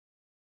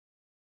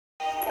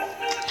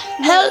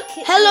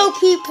Hello,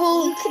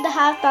 people. You could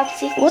have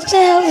Pepsi. What the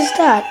hell is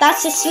that?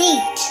 That's a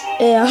sweet.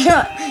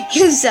 Yeah,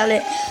 you sell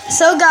it.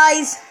 So,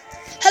 guys,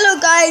 hello,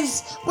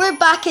 guys. We're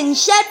back in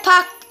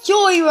Jetpack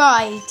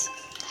Joyride.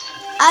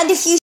 And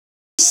if you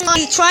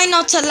see, try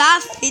not to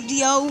laugh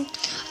video,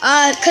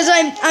 cause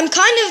I'm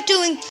kind of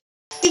doing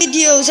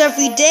videos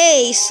every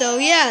day. So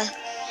yeah,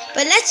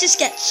 but let's just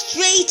get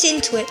straight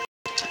into it.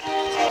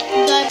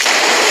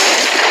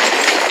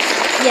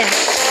 Yeah,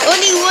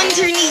 only one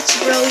turn each,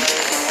 bro.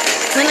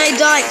 When I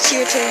die, it's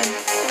your turn.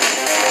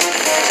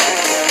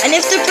 And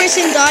if the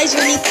person dies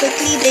really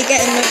quickly, they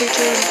get another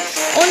turn.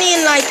 Only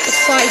in like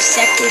 5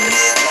 seconds.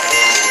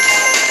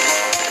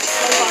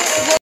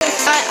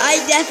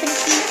 I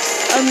definitely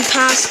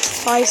passed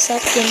 5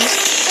 seconds.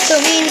 So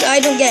it means I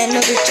don't get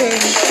another turn.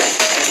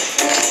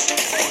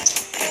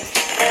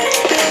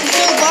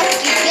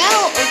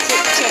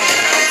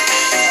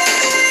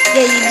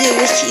 Yeah, you do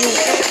if you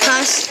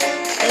pass.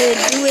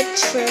 Do it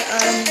for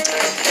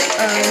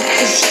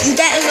if you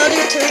get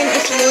another turn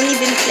if you only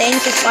been playing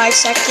for 5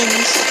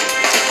 seconds,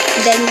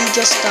 then you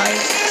just die.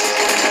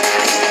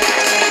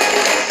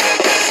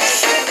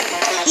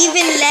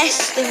 Even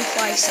less than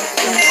 5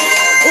 seconds.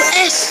 Oh,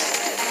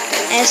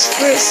 S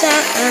for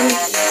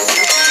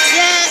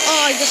yeah.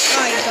 Oh, I just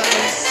died,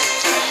 guys.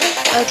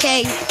 Okay,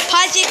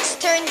 Pajik's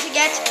turn to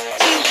get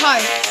 2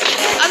 cards.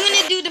 I'm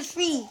gonna do the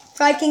free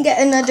if I can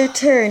get another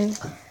turn.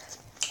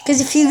 Because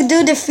if you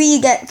do the free,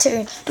 you get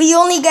turn. But you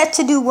only get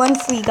to do 1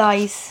 free,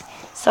 guys.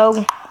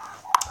 So.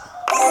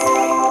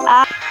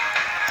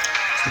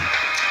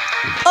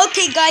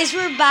 Okay, guys,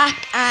 we're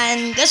back.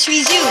 And let's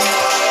resume.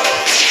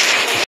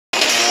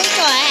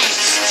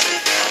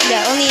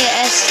 Yeah, only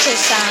an S to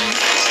Sam.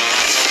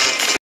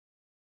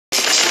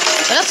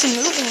 But that's a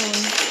moving one.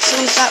 So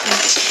is that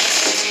one.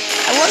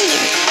 I wonder.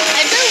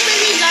 I don't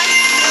really like.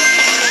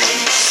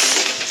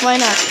 Why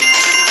not?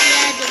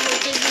 Yeah, the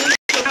moving.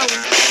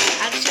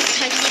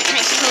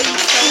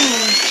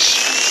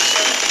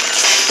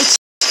 It's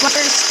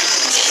first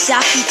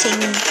zappy thing.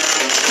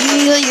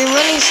 You're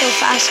running so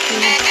fast, dude.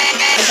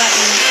 I got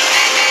you.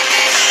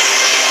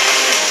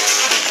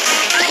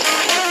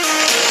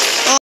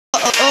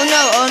 Oh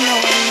no.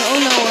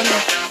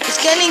 It's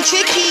getting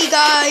tricky,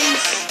 guys.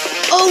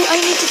 Oh,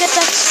 I need to get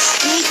that. I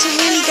need to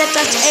really get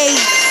that A.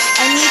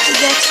 I need to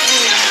get A.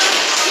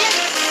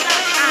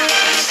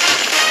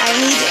 I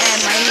need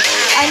M.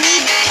 I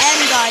need M,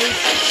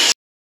 guys.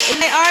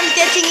 My arm's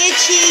getting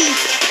itchy.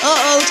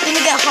 It's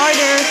gonna get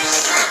harder.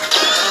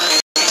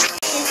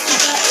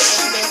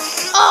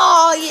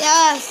 Oh,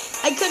 yeah.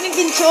 I couldn't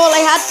control.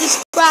 I had to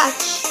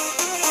scratch.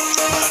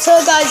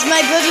 So, guys,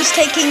 my brother's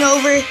taking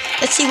over.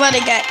 Let's see what I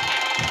get.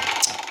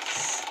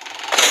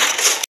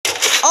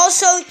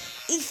 Also,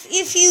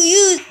 if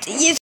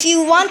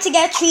you want to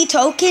get 3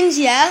 tokens,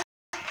 yeah,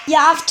 you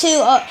have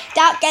to.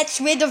 That gets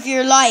rid of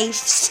your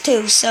lives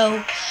too.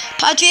 So,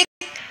 Patrick,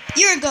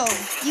 your go.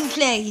 You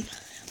play.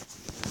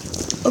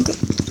 Okay.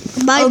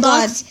 My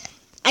boss.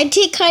 I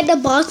think I the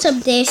boss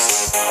of this.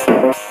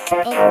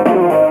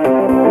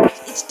 Oh.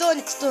 It's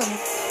done.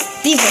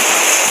 Leave it.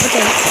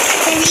 Okay.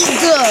 Here we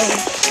go.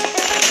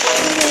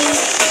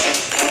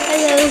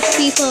 Hello,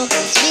 people.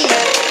 It's me.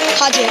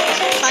 Patrick. 2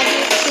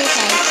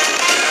 times.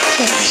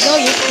 No,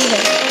 you're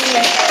Steven.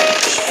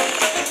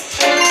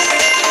 I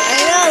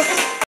know.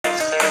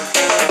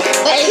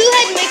 But who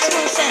had makes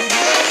more sense?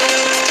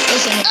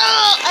 Isn't it?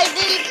 Oh, I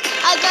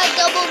got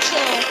double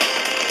kill.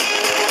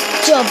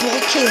 Double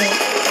kill.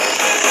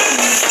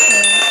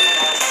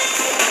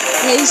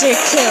 Laser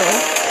kill.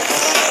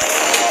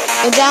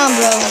 Go down,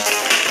 bro.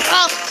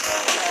 Oh.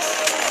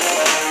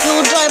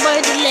 You'll die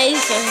by the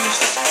lasers.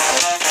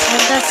 Oh,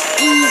 that's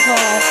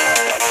evil.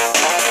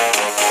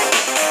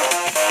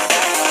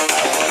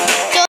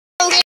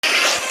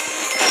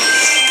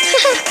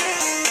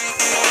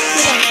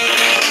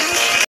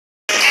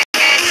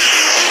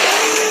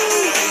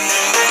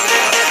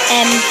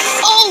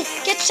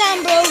 Get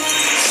Sam, bro.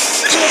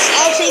 Yes,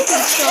 I'll take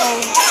control.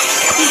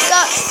 He's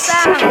got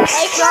Sam.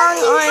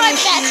 Strong I'm arm.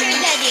 better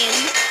than you.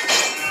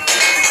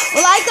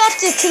 Well, I got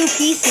the 2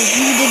 pieces.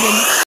 You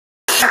didn't.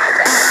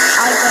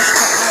 I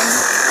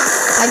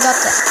got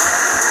the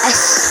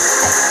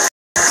S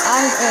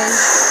and A.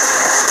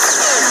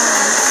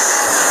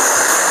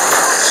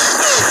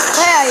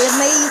 There, you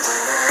made.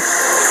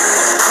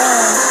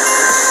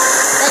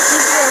 That you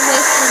were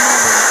wasting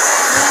money.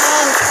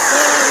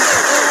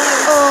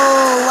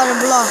 Oh, what a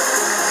block.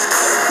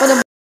 What a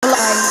block.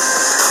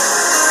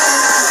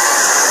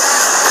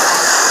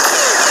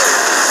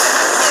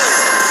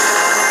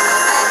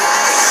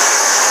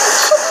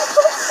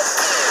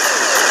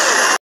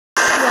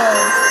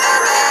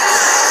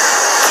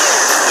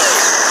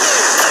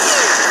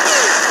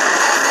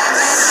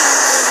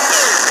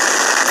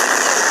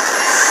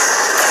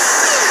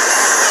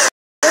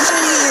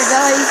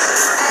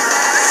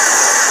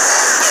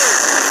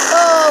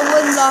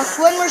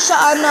 One more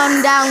shot and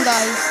I'm down,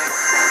 guys.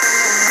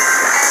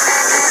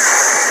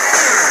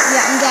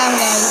 Yeah, I'm down,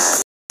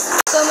 guys.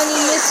 So many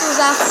missiles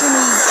after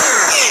me.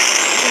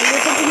 Okay,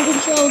 we're taking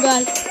control,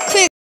 guys.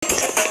 Quick.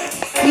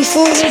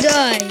 before we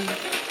die.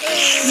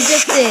 You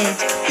just did.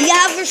 You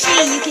have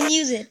receipt. You can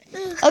use it.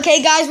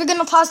 Okay, guys, we're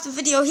gonna pause the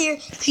video here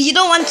because you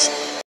don't want to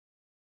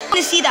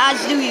see the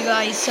ads, do you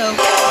guys? So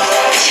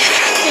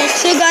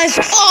guys,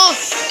 oh,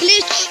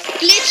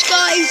 glitch,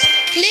 guys,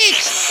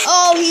 glitch.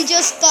 Oh, he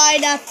just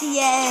died at the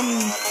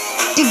end.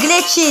 The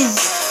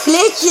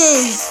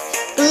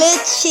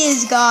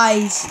glitches,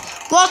 guys.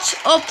 What's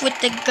up with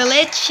the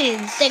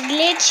glitches? The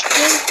glitch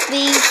gives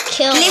me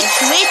killed.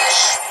 Glitch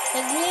witch.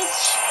 The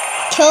glitch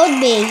killed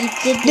me.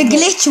 The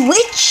glitch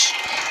witch.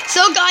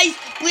 So guys,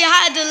 we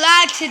had a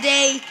lag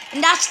today,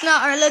 and that's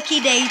not our lucky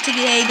day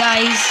today,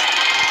 guys.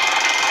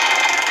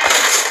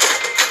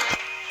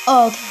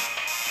 Oh, okay.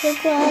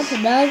 Look what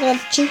happened.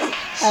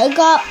 I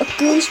got a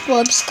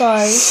goosebump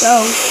scars.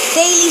 So,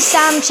 Daily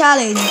Sam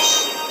challenge.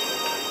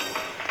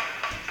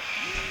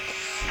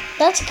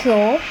 That's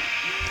cool.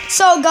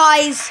 So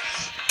guys,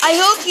 I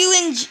hope you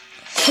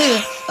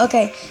enjoy.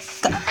 Okay.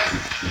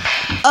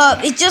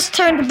 It just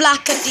turned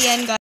black at the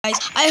end, guys.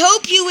 I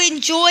hope you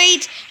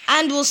enjoyed,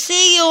 and we'll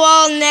see you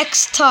all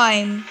next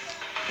time.